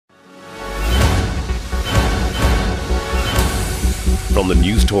From the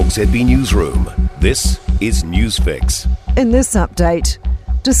News Talk ZB Newsroom, this is Newsfix. In this update,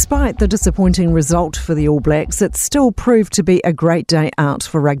 despite the disappointing result for the All Blacks, it still proved to be a great day out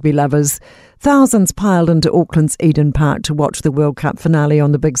for rugby lovers. Thousands piled into Auckland's Eden Park to watch the World Cup finale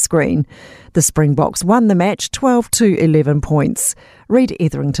on the big screen. The Springboks won the match 12 to 11 points. Reid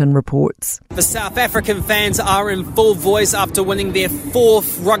Etherington reports. The South African fans are in full voice after winning their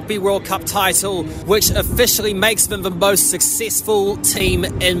fourth Rugby World Cup title, which officially makes them the most successful team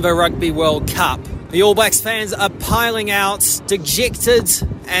in the Rugby World Cup. The All Blacks fans are piling out, dejected,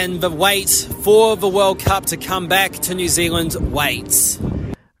 and the wait for the World Cup to come back to New Zealand waits.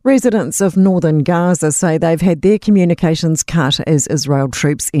 Residents of northern Gaza say they've had their communications cut as Israel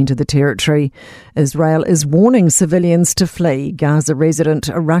troops enter the territory. Israel is warning civilians to flee. Gaza resident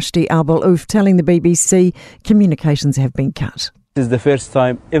Rushdie Al-Balouf telling the BBC communications have been cut. This is the first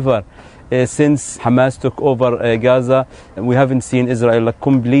time ever since Hamas took over Gaza. We haven't seen Israel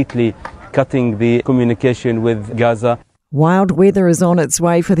completely cutting the communication with Gaza. Wild weather is on its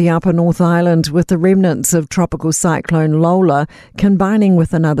way for the Upper North Island, with the remnants of tropical cyclone Lola combining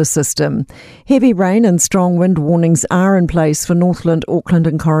with another system. Heavy rain and strong wind warnings are in place for Northland, Auckland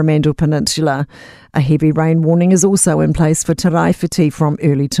and Coromandel Peninsula. A heavy rain warning is also in place for Taraifiti from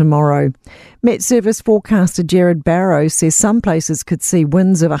early tomorrow. Met Service forecaster Gerard Barrow says some places could see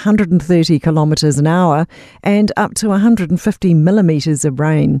winds of 130 kilometres an hour and up to 150 millimetres of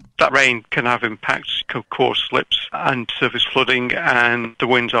rain. That rain can have impacts, can cause slips and surface flooding, and the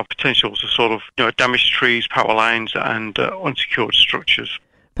winds are potential to damage trees, power lines and unsecured structures.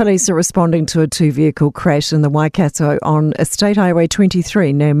 Police are responding to a two-vehicle crash in the Waikato on State Highway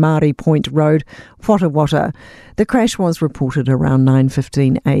 23 near Māori Point Road, Whatawata. The crash was reported around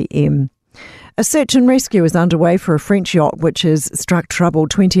 9:15 a.m. A search and rescue is underway for a French yacht which has struck trouble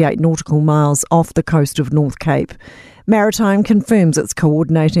 28 nautical miles off the coast of North Cape. Maritime confirms it's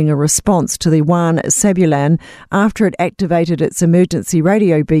coordinating a response to the Juan Sabulan after it activated its emergency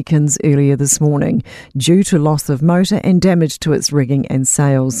radio beacons earlier this morning due to loss of motor and damage to its rigging and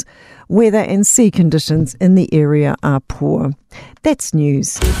sails. Weather and sea conditions in the area are poor. That's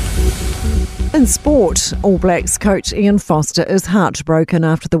news. In sport, All Blacks coach Ian Foster is heartbroken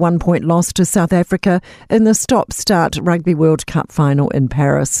after the 1-point loss to South Africa in the stop-start Rugby World Cup final in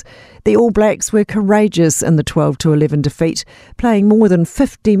Paris. The All Blacks were courageous in the 12-11 defeat, playing more than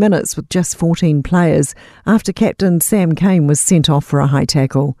 50 minutes with just 14 players after captain Sam Cane was sent off for a high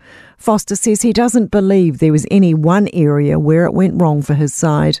tackle. Foster says he doesn't believe there was any one area where it went wrong for his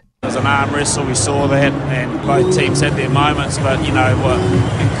side. It was an arm wrestle, we saw that, and both teams had their moments, but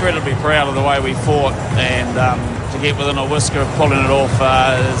we're incredibly proud of the way we fought, and to get within a whisker of pulling it off,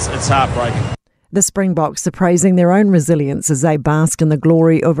 it's heartbreaking. The Springboks are praising their own resilience as they bask in the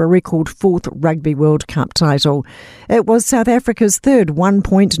glory of a record fourth Rugby World Cup title. It was South Africa's third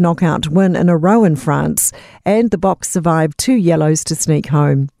 1-point knockout win in a row in France, and the Boks survived 2 yellows to sneak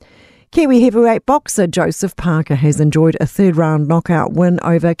home. Kiwi heavyweight boxer Joseph Parker has enjoyed a third-round knockout win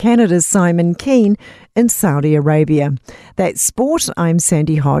over Canada's Simon Keane in Saudi Arabia. That's sport. I'm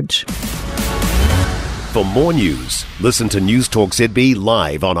Sandy Hodge. For more news, listen to News Talk ZB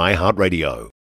live on iHeartRadio.